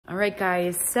All right,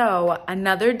 guys, so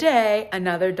another day,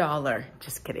 another dollar.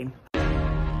 Just kidding.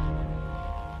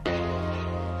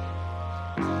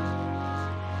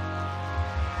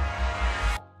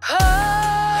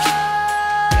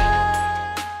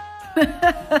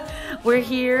 We're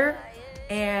here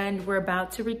and we're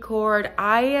about to record.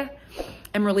 I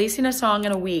am releasing a song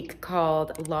in a week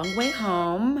called Long Way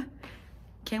Home.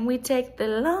 Can we take the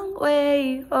long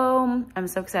way home? I'm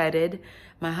so excited.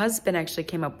 My husband actually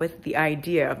came up with the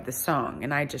idea of the song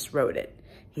and I just wrote it.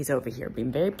 He's over here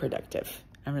being very productive.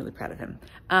 I'm really proud of him.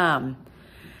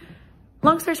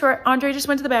 Long story short, Andre just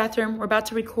went to the bathroom. We're about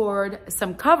to record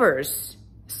some covers.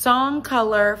 Song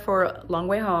color for Long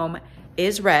Way Home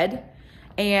is red.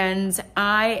 And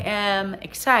I am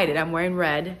excited. I'm wearing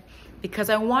red because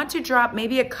I want to drop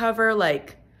maybe a cover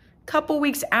like a couple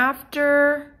weeks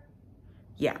after.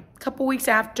 Yeah, a couple weeks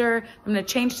after. I'm gonna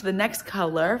change to the next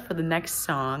color for the next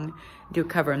song, do a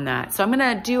cover on that. So I'm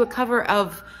gonna do a cover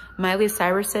of Miley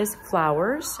Cyrus's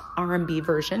Flowers, R&B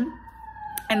version,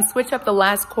 and switch up the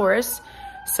last chorus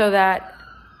so that,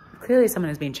 clearly someone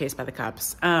is being chased by the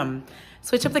cops.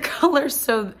 Switch up the colors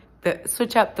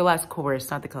switch up the last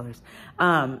chorus, not the colors,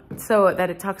 so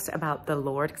that it talks about the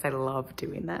Lord, because I love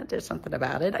doing that. There's something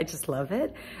about it. I just love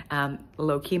it.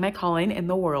 Low-key, my calling in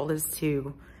the world is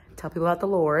to tell people about the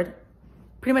Lord.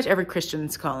 Pretty much every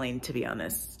Christian's calling, to be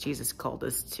honest. Jesus called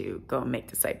us to go and make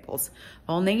disciples of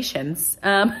all nations.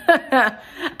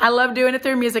 I love doing it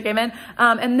through music, amen.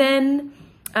 And then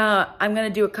I'm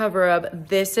gonna do a cover of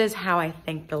This Is How I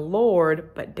Thank the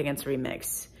Lord, but dance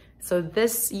remix. So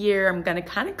this year, I'm gonna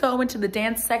kind of go into the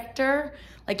dance sector,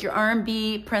 like your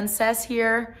R&B princess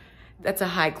here. That's a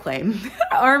high claim.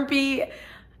 R&B,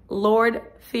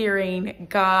 Lord-fearing,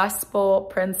 gospel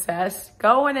princess,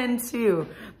 going into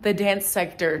the dance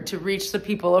sector to reach the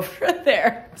people over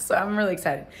there. So I'm really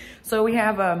excited. So we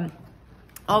have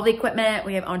all the equipment.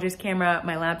 We have Andre's camera,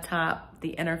 my laptop,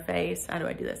 the interface. How do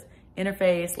I do this?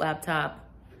 Interface, laptop,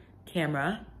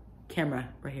 camera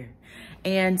right here.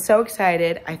 And so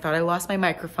excited. I thought I lost my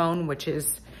microphone, which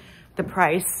is the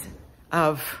price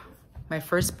of my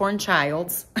firstborn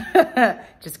child's.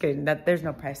 Just kidding, there's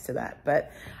no price to that.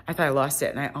 But I thought I lost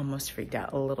it and I almost freaked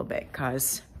out a little bit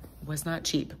because it was not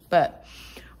cheap. But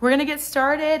we're gonna get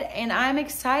started and I'm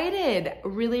excited.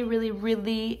 Really, really,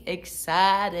 really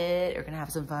excited. We're gonna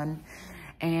have some fun.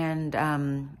 And I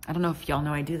don't know if y'all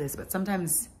know I do this, but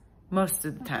sometimes, most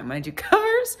of the time when I do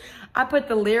covers, I put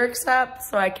the lyrics up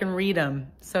so I can read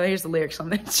them. So here's the lyrics on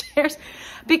the chairs.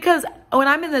 Because when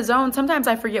I'm in the zone, sometimes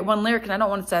I forget one lyric and I don't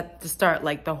want to start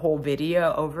like the whole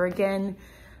video over again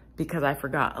because I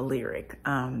forgot a lyric.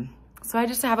 So I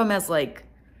just have them as like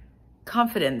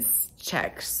confidence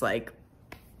checks. Like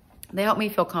they help me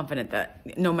feel confident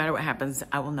that no matter what happens,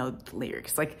 I will know the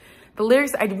lyrics. Like the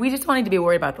lyrics, we just don't need to be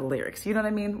worried about the lyrics. You know what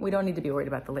I mean? We don't need to be worried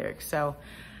about the lyrics. So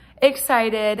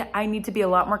excited. I need to be a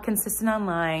lot more consistent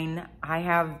online. I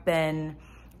have been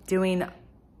doing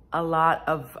a lot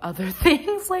of other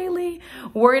things lately.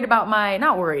 Working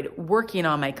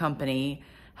on my company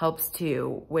helps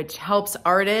too, which helps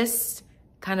artists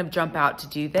kind of jump out to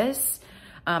do this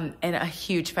in a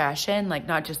huge fashion, like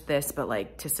not just this, but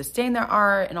like to sustain their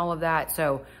art and all of that.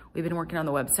 So we've been working on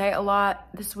the website a lot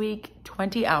this week,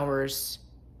 20 hours,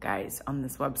 guys, on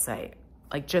this website,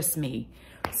 like just me.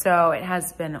 So it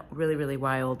has been really, really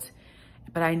wild,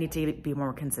 but I need to be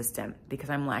more consistent because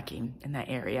I'm lacking in that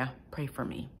area. Pray for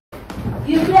me.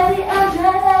 You ready,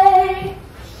 Andre?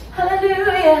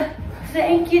 Hallelujah.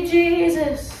 Thank you,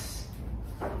 Jesus.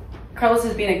 Carlos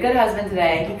is being a good husband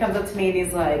today. He comes up to me and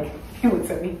he's like, he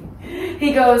looks at me.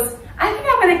 He goes, I think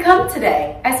I'm gonna come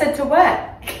today. I said, to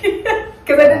what?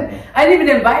 Because I didn't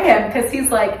even invite him because he's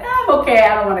like, I'm okay,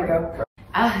 I don't wanna go.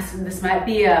 So this might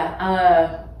be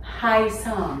a high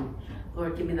song.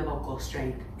 Lord, give me the vocal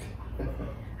strength.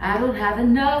 I don't have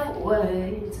enough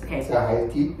words. Okay. So high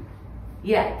key?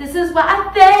 Yeah, this is what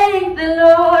I thank the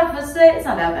Lord for saying. It's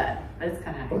not that bad, but it's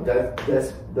kind of. Oh,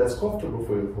 that's comfortable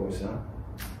for your voice, huh?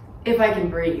 If I can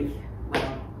breathe,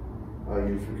 well. Oh, if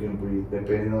you can breathe,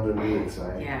 depending on the lyrics,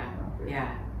 right? Yeah, okay.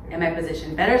 yeah. In my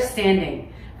position, better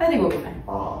standing. I think we'll be fine.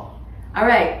 Oh. All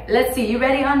right, let's see. You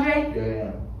ready, Andre?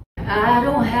 Yeah. I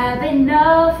don't have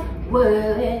enough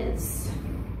words.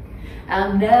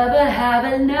 I'll never have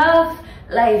enough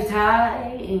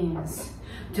lifetimes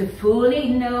to fully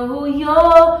know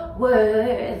your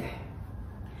worth,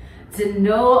 to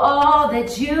know all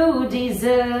that you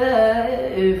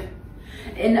deserve,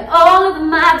 in all of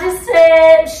my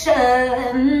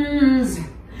deceptions,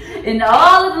 in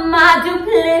all of my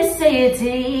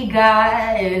duplicity,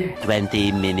 God.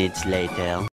 20 minutes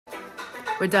later.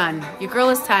 We're done. Your girl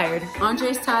is tired.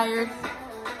 Andre's tired.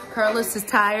 Carlos is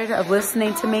tired of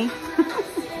listening to me.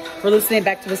 We're listening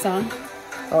back to the song.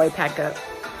 Oh, I pack up.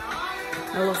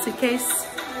 My little suitcase.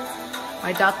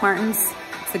 My Doc Martens.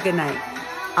 It's a good night.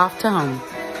 Off to home.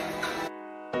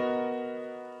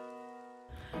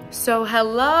 So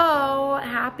hello,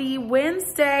 happy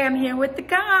Wednesday. I'm here with the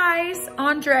guys,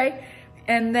 Andre,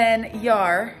 and then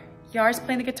Yar. Yar's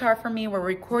playing the guitar for me. We're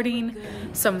recording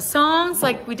some songs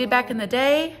like we did back in the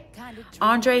day.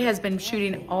 Andre has been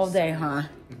shooting all day, huh?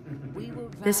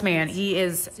 This man, he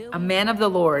is a man of the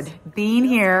Lord. Being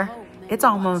here, it's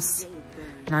almost,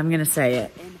 and I'm gonna say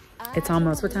it, it's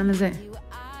almost, what time is it?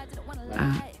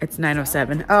 It's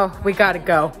 9:07. Oh, we gotta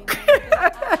go.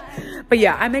 But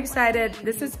yeah, I'm excited.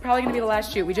 This is probably gonna be the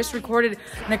last shoot. We just recorded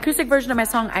an acoustic version of my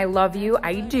song, I Love You,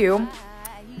 I Do.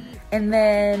 And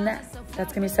then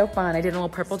that's gonna be so fun. I did a little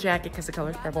purple jacket because the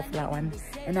color's purple for that one.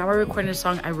 And now we're recording a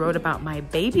song I wrote about my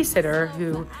babysitter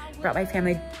who brought my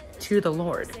family to the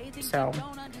Lord. So,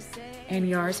 and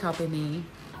Yar's helping me,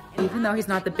 even though he's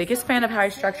not the biggest fan of how I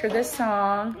structured this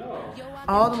song.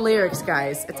 All the lyrics,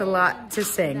 guys, it's a lot to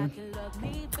sing.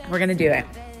 We're gonna do it.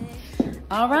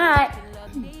 All right.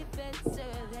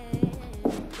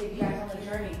 Take you guys on the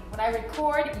journey. When I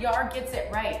record, Yar gets it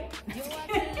right.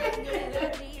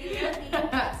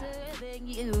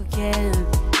 You can,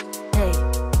 hey,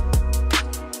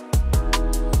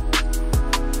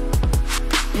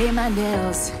 paint my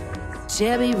nails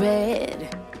cherry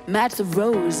red, match the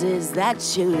roses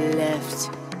that you left.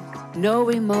 No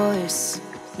remorse,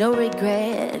 no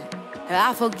regret.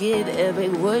 I forget every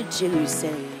word you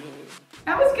said.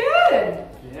 That was good.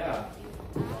 Yeah.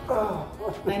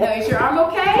 I know. Is your arm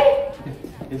okay?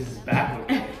 This is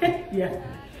backwards. Yeah.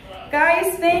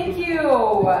 Guys, thank you.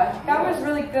 That was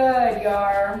really good,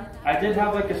 Yar. I did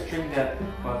have like a string that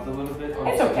buzzed a little bit.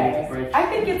 It's okay. I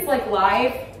think it's like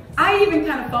live. I even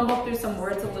kind of fumbled through some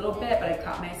words a little bit, but I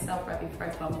caught myself right before I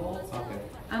fumbled. Okay.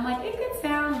 I'm like, it could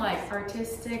sound like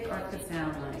artistic or it could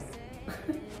sound like...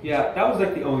 Yeah, that was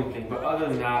like the only thing, but other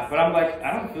than that, but I'm like,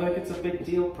 I don't feel like it's a big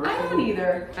deal personally. I don't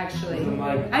either, actually.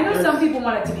 Like, I know some people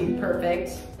want it to be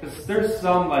perfect. There's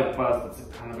some like buzz that's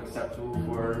kind of acceptable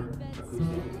for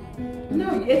acoustic.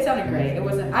 No, it sounded great. It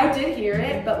wasn't, I did hear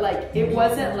it, but like, it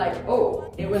wasn't like,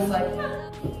 oh, it was like,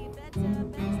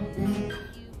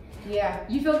 yeah.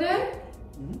 You feel good?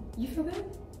 You feel good?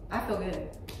 I feel good.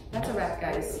 That's a wrap,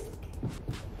 guys.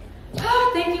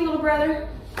 Oh, thank you, little brother.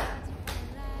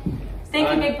 Thank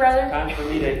you, big brother. Time for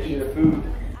me to eat the food.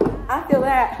 I feel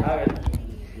that. All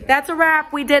right. That's a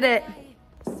wrap. We did it.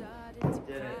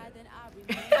 Did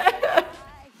it.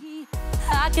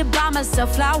 I can buy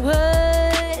myself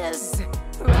flowers.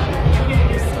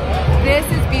 This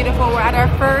is beautiful. We're at our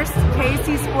first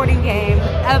KC sporting game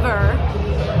ever.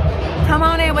 Come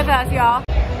on in with us, y'all.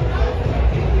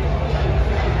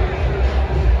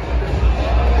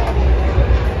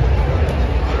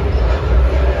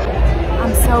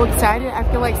 I'm so excited. I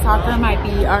feel like soccer might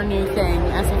be our new thing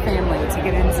as a family to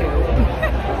get into.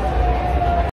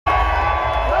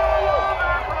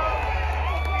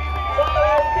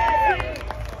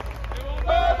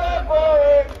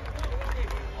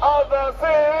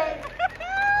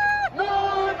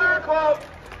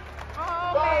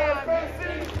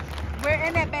 We're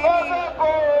in it, baby.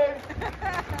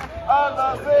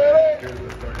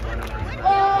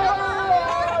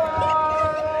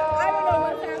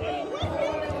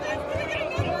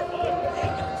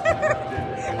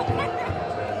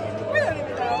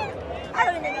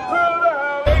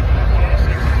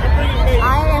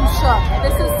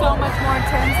 This is so much more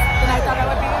intense than I thought it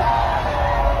would be.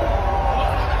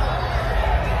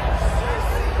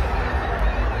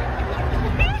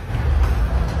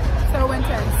 So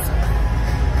intense.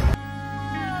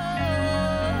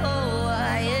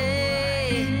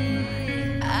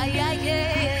 Oh, yeah.